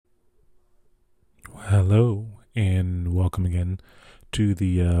Hello, and welcome again to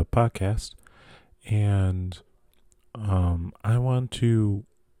the podcast. And I want to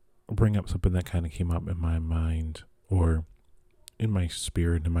bring up something that kind of came up in my mind or in my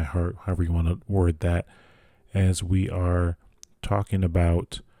spirit, in my heart, however you want to word that, as we are talking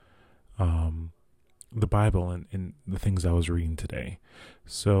about the Bible and the things I was reading today.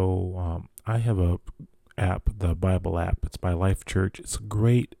 So I have a app, the Bible app. It's by Life Church. It's a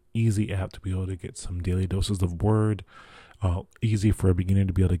great, easy app to be able to get some daily doses of word. Easy for a beginner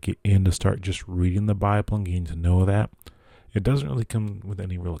to be able to get in to start just reading the Bible and getting to know that. It doesn't really come with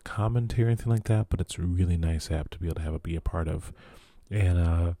any real commentary or anything like that, but it's a really nice app to be able to have it be a part of.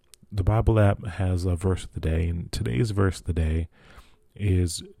 And the Bible app has a verse of the day, and today's verse of the day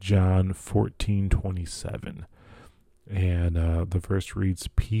is John 14:27. And the verse reads,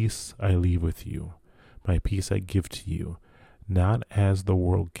 "Peace I leave with you, my peace I give to you. Not as the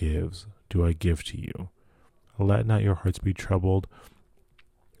world gives, do I give to you. Let not your hearts be troubled,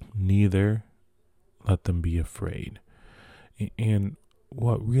 neither let them be afraid." And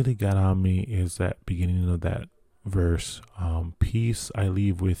what really got on me is that beginning of that verse, peace I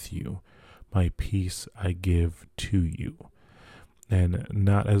leave with you, my peace I give to you. And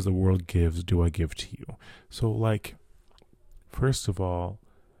not as the world gives, do I give to you. So, first of all,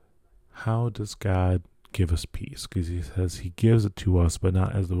 how does God give us peace? Because he says he gives it to us, but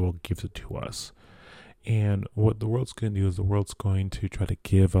not as the world gives it to us. And what the world's going to do is the world's going to try to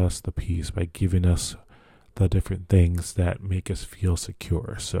give us the peace by giving us the different things that make us feel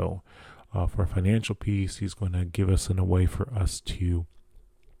secure. So for financial peace, he's going to give us in a way for us to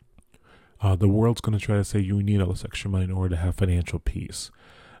the world's going to try to say you need all this extra money in order to have financial peace.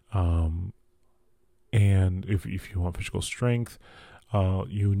 And if you want physical strength,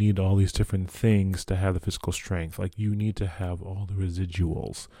 you need all these different things to have the physical strength. Like you need to have all the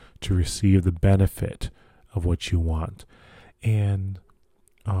residuals to receive the benefit of what you want. And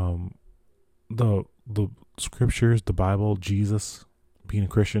the scriptures, the Bible, Jesus, being a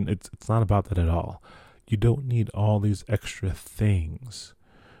Christian, it's not about that at all. You don't need all these extra things.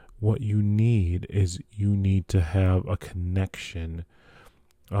 What you need is you need to have a connection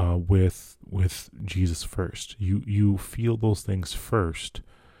with Jesus first. You feel those things first,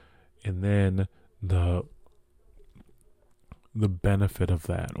 and then the benefit of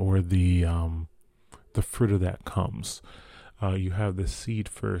that, or the fruit of that comes. You have the seed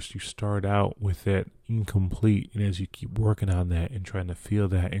first. You start out with it incomplete, and as you keep working on that and trying to feel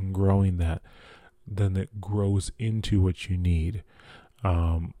that and growing that, then it grows into what you need.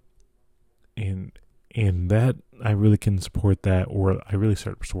 And that I really can support that, or I really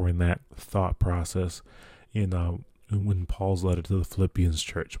start supporting that thought process in when Paul's letter to the Philippians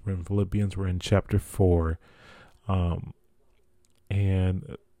church. We're in Philippians, we're in chapter 4,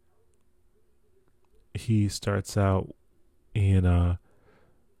 and he starts out in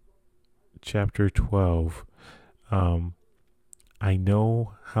chapter 12. I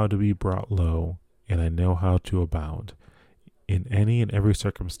know how to be brought low, and I know how to abound. In any and every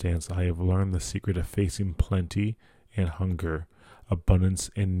circumstance, I have learned the secret of facing plenty and hunger, abundance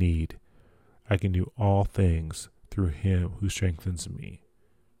and need. I can do all things through him who strengthens me.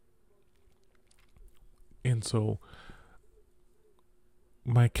 And so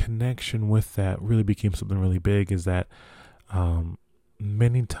my connection with that really became something really big, is that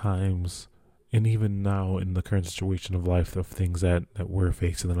many times, and even now in the current situation of life, of things that we're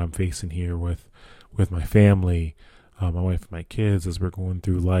facing, that I'm facing here with my family, my wife and my kids, as we're going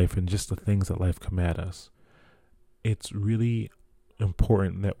through life and just the things that life come at us, it's really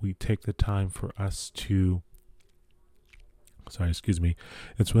important that we take the time for us to, it's really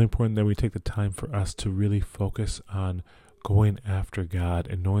important that we take the time for us to really focus on going after God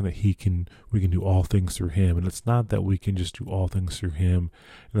and knowing that we can do all things through him. And it's not that we can just do all things through him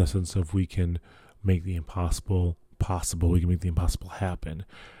in the sense of we can make the impossible possible, we can make the impossible happen,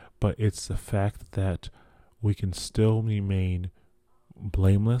 but it's the fact that we can still remain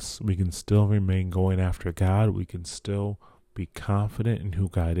blameless. We can still remain going after God. We can still be confident in who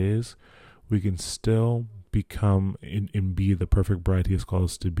God is. We can still become and be the perfect bride he has called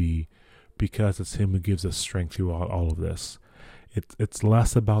us to be, because it's him who gives us strength through all of this. It's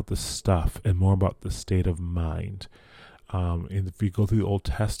less about the stuff and more about the state of mind. And if you go through the Old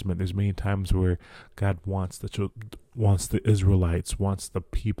Testament, there's many times where God wants the Israelites, wants the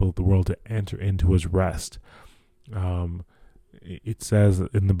people of the world to enter into his rest. It says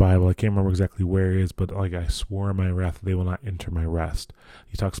in the Bible, I can't remember exactly where it is, but I swore in my wrath that they will not enter my rest.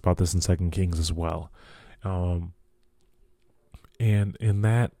 He talks about this in 2 Kings as well. And in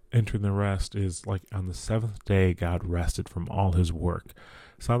that entering the rest is like on the seventh day, God rested from all his work.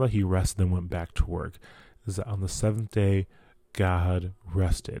 It's not that he rested and went back to work. It's that on the seventh day, God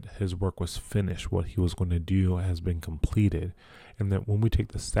rested. His work was finished. What he was going to do has been completed. And that when we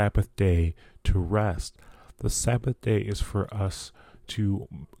take the Sabbath day to rest, the Sabbath day is for us to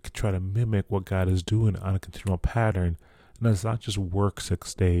try to mimic what God is doing on a continual pattern. And it's not just work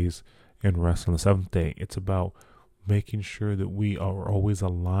 6 days and rest on the seventh day. It's about making sure that we are always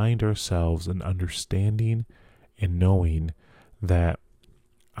aligned ourselves and understanding and knowing that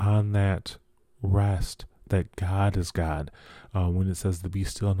on that rest, that God is God. When it says to be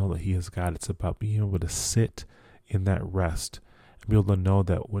still and know that he is God, it's about being able to sit in that rest and be able to know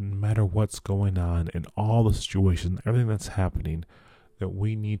that no matter what's going on in all the situations, everything that's happening, that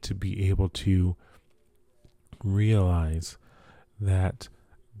we need to be able to realize that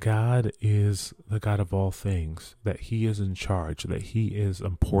God is the God of all things, that he is in charge, that he is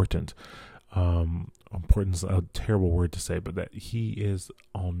important. Important is a terrible word to say, but that he is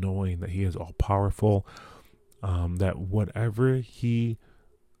all-knowing, that he is all-powerful, that whatever he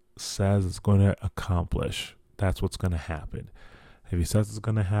says is going to accomplish, that's what's going to happen. If he says it's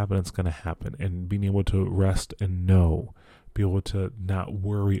going to happen, it's going to happen. And being able to rest and know, be able to not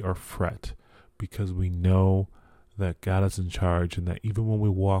worry or fret, because we know that God is in charge, and that even when we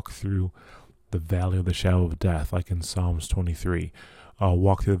walk through the valley of the shadow of death, like in Psalms 23,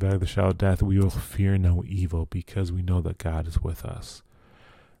 walk through the valley of the shadow of death, we will fear no evil, because we know that God is with us.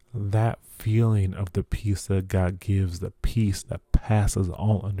 That feeling of the peace that God gives, the peace that passes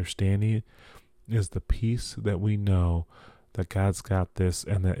all understanding, is the peace that we know that God's got this,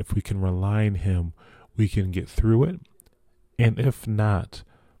 and that if we can rely on him, we can get through it. And if not,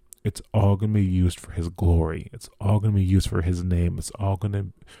 it's all going to be used for his glory. It's all going to be used for his name. It's all going to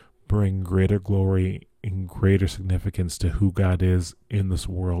bring greater glory and greater significance to who God is in this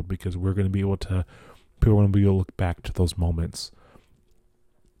world, because we're going to be able to, people are going to be able to look back to those moments.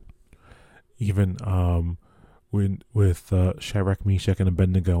 Even with Shadrach, Meshach, and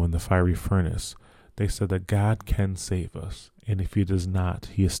Abednego in the fiery furnace, they said that God can save us, and if he does not,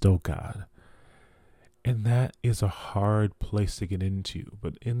 he is still God. And that is a hard place to get into.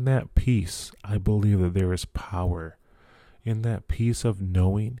 But in that peace, I believe that there is power. In that peace of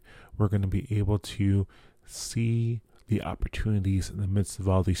knowing, we're going to be able to see the opportunities in the midst of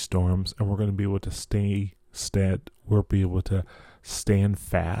all these storms, and we're going to be able to stay stead. We'll be able to stand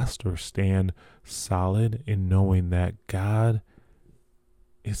fast or stand solid in knowing that God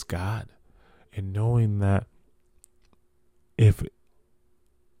is God. And knowing that if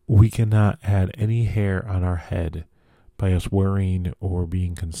we cannot add any hair on our head by us worrying or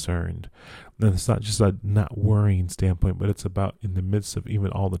being concerned. And it's not just a not worrying standpoint, but it's about in the midst of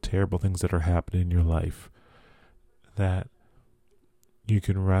even all the terrible things that are happening in your life, that you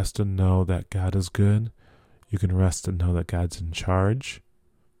can rest and know that God is good. You can rest and know that God's in charge.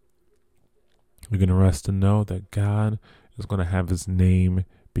 You can rest and know that God is going to have his name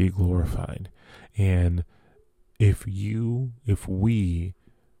be glorified. And if we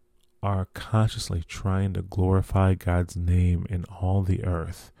are consciously trying to glorify God's name in all the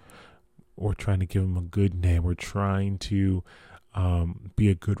earth, we're trying to give him a good name, we're trying to be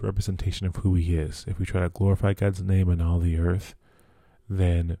a good representation of who he is. If we try to glorify God's name in all the earth,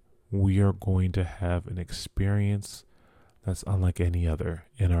 then we are going to have an experience that's unlike any other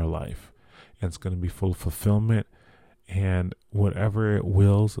in our life. And it's going to be full of fulfillment, and whatever it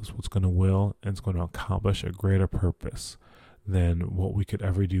wills is what's going to will, and it's going to accomplish a greater purpose than what we could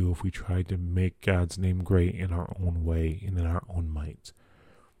ever do if we tried to make God's name great in our own way and in our own might.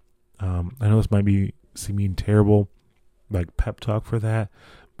 I know this might be seeming terrible, like pep talk for that,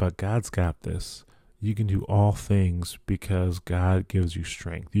 but God's got this. You can do all things because God gives you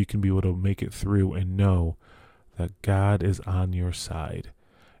strength. You can be able to make it through and know that God is on your side.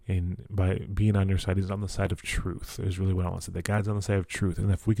 And by being on your side, he's on the side of truth, is really what I want to say. That God's on the side of truth.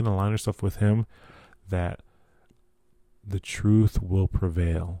 And if we can align ourselves with him, that the truth will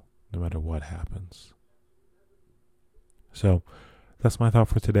prevail no matter what happens. So that's my thought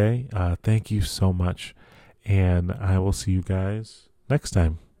for today. Thank you so much. And I will see you guys next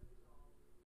time.